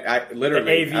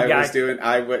AV guy.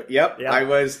 I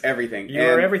was everything. You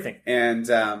were everything. And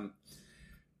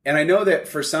I know that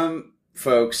for some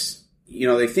folks,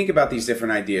 they think about these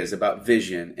different ideas about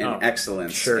vision and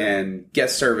excellence and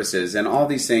guest services and all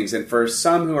these things. And for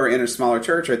some who are in a smaller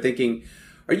church are thinking,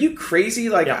 are you crazy?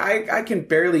 Like, I can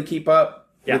barely keep up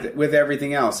with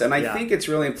everything else. And I think it's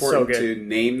really important to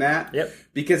name that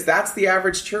because that's the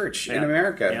average church in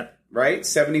America, right?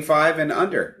 75 and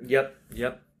under. Yep.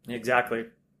 Exactly.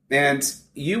 And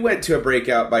you went to a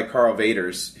breakout by Carl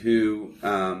Vaders, who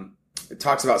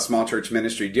talks about small church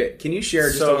ministry. Can you share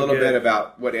just a little bit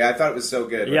about what I thought it was so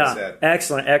good? What he said.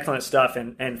 Excellent stuff.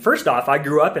 And first off, I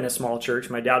grew up in a small church.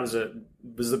 My dad was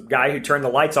a guy who turned the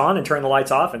lights on and turned the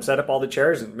lights off and set up all the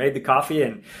chairs and made the coffee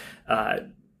and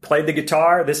played the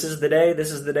guitar. This is the day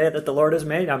that the Lord has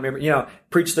made. I remember,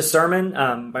 preached the sermon.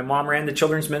 My mom ran the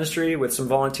children's ministry with some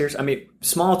volunteers.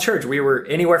 Small church. We were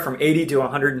anywhere from 80 to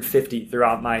 150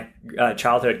 throughout my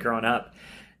childhood growing up.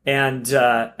 And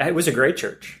it was a great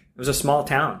church. It was a small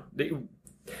town.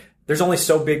 There's only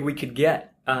so big we could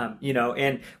get,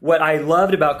 and what I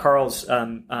loved about Carl's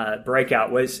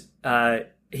breakout was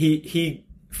he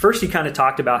kind of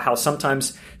talked about how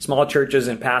sometimes small churches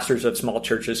and pastors of small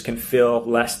churches can feel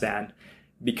less than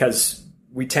because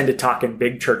we tend to talk in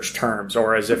big church terms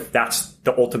or as if that's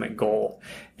the ultimate goal.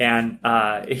 And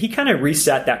he kind of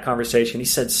reset that conversation. He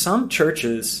said some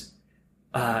churches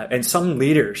and some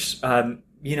leaders,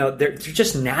 they're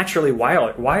just naturally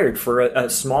wired for a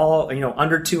small,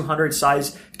 under 200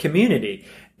 size community.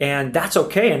 And that's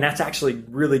okay. And that's actually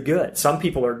really good. Some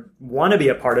people want to be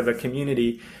a part of a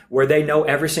community where they know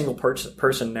every single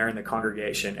person there in the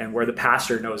congregation and where the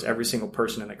pastor knows every single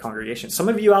person in the congregation. Some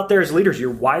of you out there as leaders, you're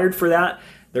wired for that.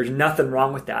 There's nothing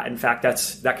wrong with that. In fact,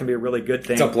 that can be a really good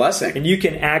thing. It's a blessing. And you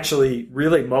can actually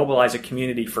really mobilize a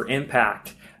community for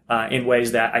impact in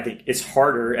ways that I think is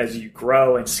harder as you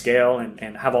grow and scale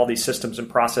and have all these systems and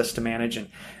process to manage. And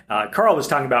Carl was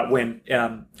talking about when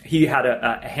he had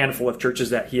a handful of churches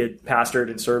that he had pastored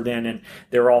and served in, and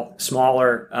they were all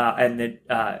smaller,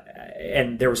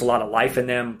 and there was a lot of life in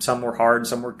them. Some were hard,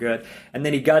 some were good. And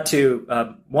then he got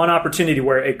to one opportunity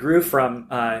where it grew from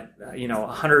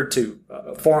 100 to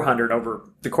 400 over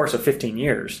the course of 15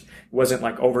 years. It wasn't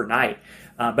like overnight.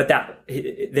 But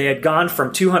they had gone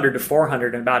from 200 to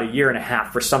 400 in about a year and a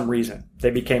half for some reason. They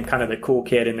became kind of the cool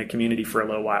kid in the community for a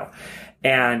little while.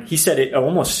 And he said it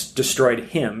almost destroyed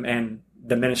him and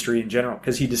the ministry in general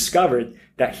because he discovered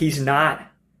that he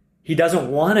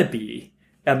doesn't want to be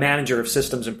a manager of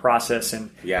systems and process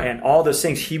and all those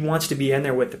things. He wants to be in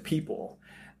there with the people.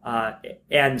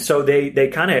 And so they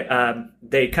kind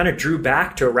of drew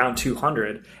back to around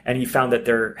 200, and he found that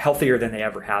they're healthier than they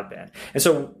ever have been. And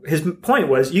so his point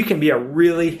was, you can be a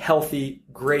really healthy,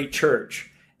 great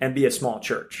church and be a small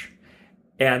church.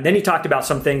 And then he talked about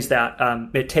some things that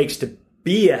it takes to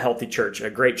be a healthy church,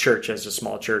 a great church as a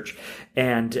small church.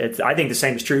 And I think the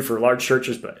same is true for large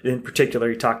churches, but in particular,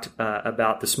 he talked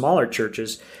about the smaller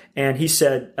churches. And he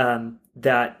said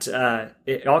that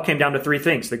it all came down to three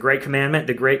things: the Great Commandment,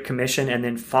 the Great Commission, and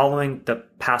then following the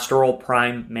pastoral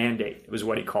prime mandate was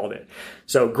what he called it.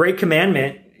 So Great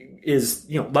Commandment is,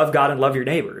 love God and love your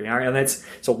neighbor. And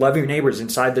so love your neighbors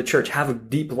inside the church, have a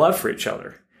deep love for each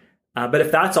other. But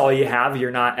if that's all you have,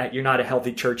 you're not a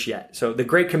healthy church yet. So the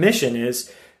Great Commission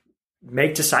is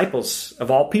make disciples of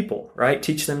all people, right?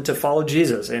 Teach them to follow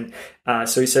Jesus. And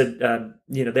so he said,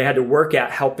 they had to work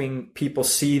at helping people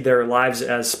see their lives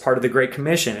as part of the Great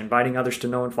Commission, inviting others to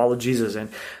know and follow Jesus,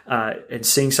 and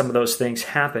seeing some of those things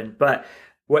happen. But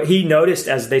what he noticed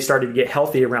as they started to get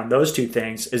healthy around those two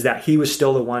things is that he was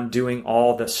still the one doing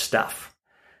all the stuff.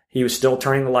 He was still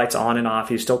turning the lights on and off.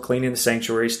 He was still cleaning the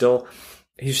sanctuary,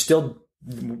 he's still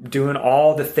doing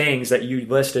all the things that you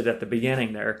listed at the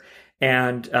beginning there.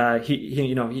 And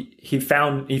he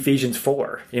found Ephesians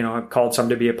 4, called some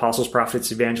to be apostles,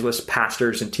 prophets, evangelists,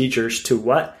 pastors, and teachers to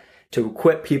what? To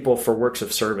equip people for works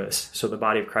of service, so the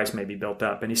body of Christ may be built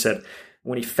up. And he said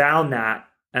when he found that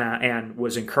and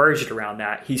was encouraged around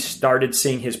that, he started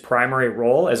seeing his primary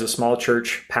role as a small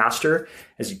church pastor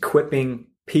as equipping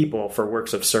people for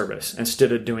works of service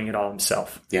instead of doing it all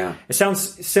himself. Yeah, it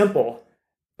sounds simple.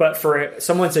 But for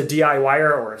someone's a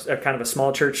DIYer or a kind of a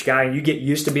small church guy, and you get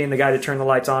used to being the guy to turn the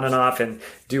lights on and off and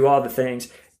do all the things,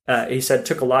 he said it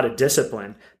took a lot of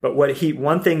discipline. But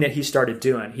one thing that he started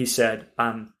doing, he said,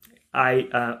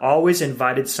 I always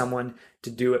invited someone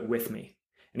to do it with me.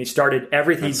 And he started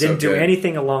everything. He didn't do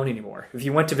anything alone anymore. If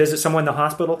he went to visit someone in the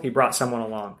hospital, he brought someone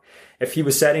along. If he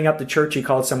was setting up the church, he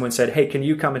called someone and said, hey, can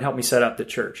you come and help me set up the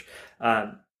church?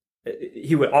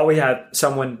 He would always have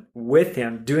someone with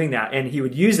him doing that. And he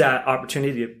would use that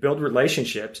opportunity to build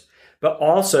relationships, but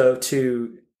also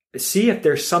to see if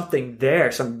there's something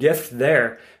there, some gift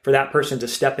there for that person to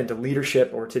step into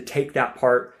leadership or to take that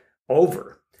part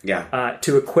over.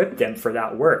 To equip them for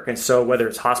that work. And so whether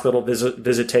it's hospital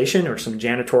visitation or some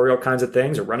janitorial kinds of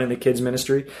things or running the kids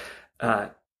ministry,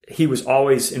 he was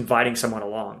always inviting someone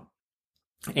along.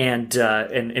 And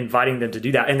inviting them to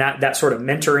do that. And that sort of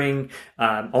mentoring,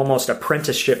 almost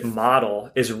apprenticeship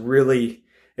model is really,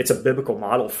 it's a biblical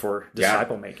model for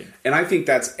disciple making. And I think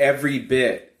that's every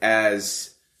bit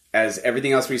as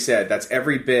everything else we said, that's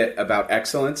every bit about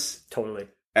excellence. Totally.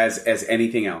 As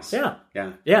anything else. Yeah.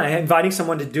 Inviting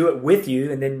someone to do it with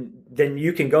you, and then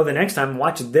you can go the next time and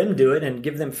watch them do it and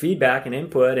give them feedback and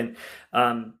input. And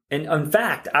in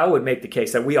fact, I would make the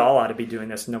case that we all ought to be doing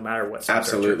this no matter what.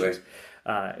 Absolutely.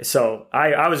 So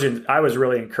I was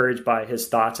really encouraged by his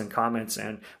thoughts and comments,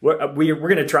 and we're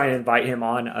going to try and invite him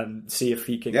on and see if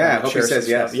he can. Yeah, I hope he says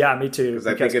yes. Yeah, me too. Because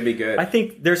I think it'd be good. I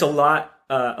think there's a lot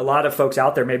of folks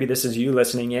out there. Maybe this is you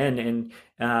listening in,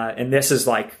 and this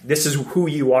is who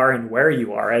you are and where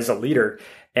you are as a leader,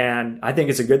 and I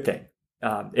think it's a good thing.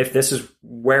 If this is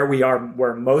where we are,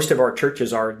 where most of our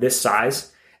churches are this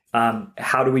size,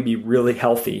 how do we be really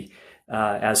healthy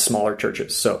as smaller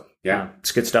churches? So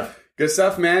it's good stuff. Good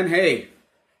stuff, man. Hey,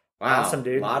 wow, awesome,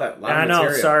 dude. A lot of I know.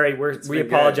 Material. Sorry, we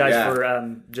apologize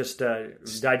for just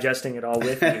digesting it all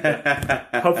with you. But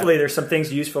hopefully, there's some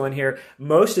things useful in here.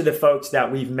 Most of the folks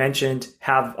that we've mentioned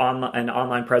have an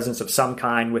online presence of some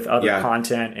kind with other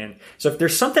content, and so if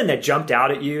there's something that jumped out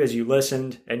at you as you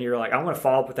listened, and you're like, I want to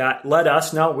follow up with that, let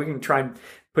us know. We can try and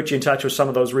put you in touch with some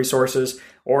of those resources,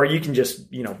 or you can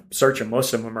just search them.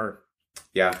 Most of them are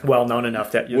well known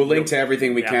enough that we'll link to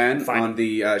everything we can on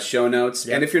the show notes.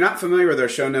 And if you're not familiar with our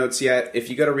show notes yet, if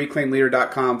you go to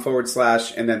reclaimleader.com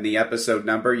 / and then the episode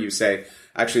number, you say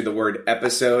actually the word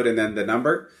episode and then the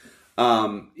number,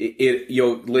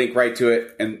 you'll link right to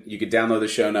it, and you can download the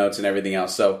show notes and everything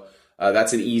else. So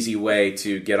that's an easy way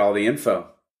to get all the info.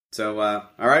 So, all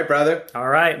right, brother. All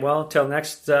right. Well, till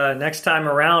next time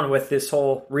around with this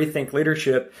whole Rethink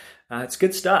Leadership. It's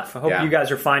good stuff. I hope you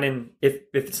guys are finding, if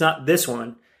it's not this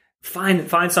one,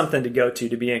 find something to go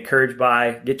to be encouraged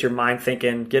by, get your mind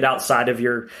thinking, get outside of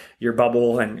your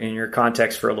bubble and your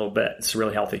context for a little bit. It's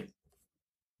really healthy.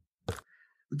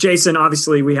 Jason,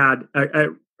 obviously we had a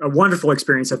wonderful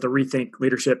experience at the Rethink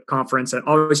Leadership Conference. It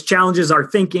always challenges our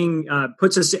thinking,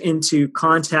 puts us into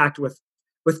contact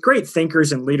with great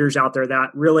thinkers and leaders out there that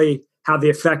really have the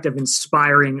effect of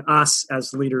inspiring us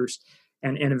as leaders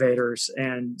and innovators.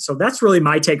 And so that's really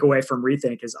my takeaway from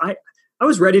Rethink is I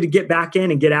was ready to get back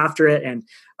in and get after it. And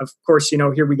of course,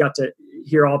 here we got to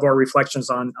hear all of our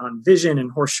reflections on vision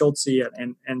and Horst Schulze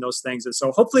and those things. And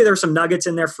so hopefully there's some nuggets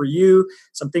in there for you,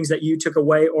 some things that you took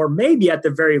away, or maybe at the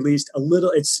very least a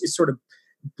little, it's sort of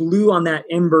blew on that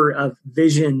ember of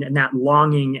vision and that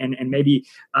longing, and maybe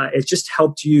it's just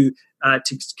helped you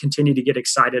to continue to get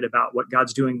excited about what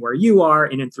God's doing where you are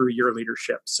in and through your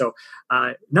leadership. So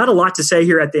not a lot to say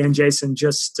here at the end, Jason,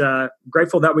 just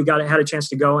grateful that we had a chance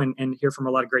to go and hear from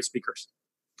a lot of great speakers.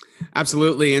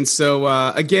 Absolutely. And so,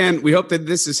 again, we hope that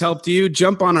this has helped you.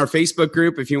 Jump on our Facebook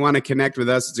group if you want to connect with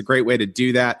us. It's a great way to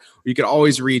do that. You can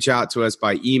always reach out to us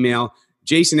by email,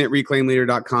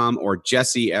 jason@reclaimleader.com or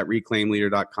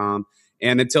jesse@reclaimleader.com.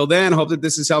 And until then, hope that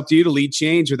this has helped you to lead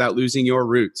change without losing your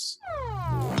roots.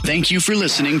 Thank you for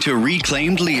listening to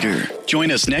Reclaimed Leader.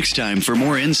 Join us next time for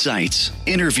more insights,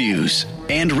 interviews,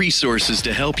 and resources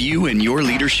to help you in your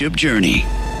leadership journey.